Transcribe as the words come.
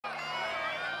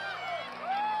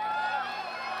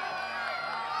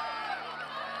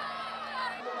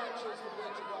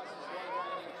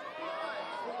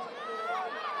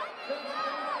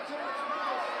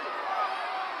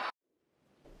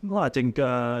Well, I think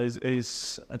I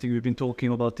think we've been talking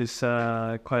about this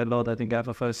quite a lot. I think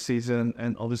after first season,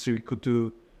 and obviously we could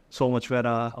do so much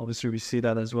better. Obviously we see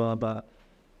that as well, but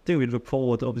I think we look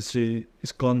forward. Obviously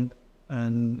it's gone,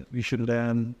 and we should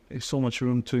learn. There's so much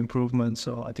room to improvement.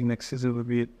 So I think next season will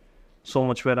be so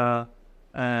much better,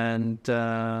 and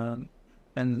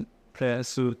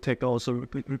players to take also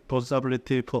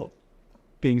responsibility for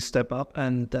being step up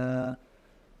and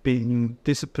being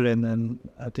disciplined. And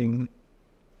I think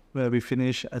where we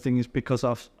finish, I think it's because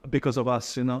of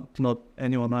us, not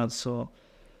anyone else. So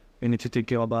we need to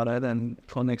think about it, and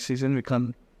for next season we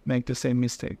can't make the same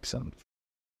mistakes.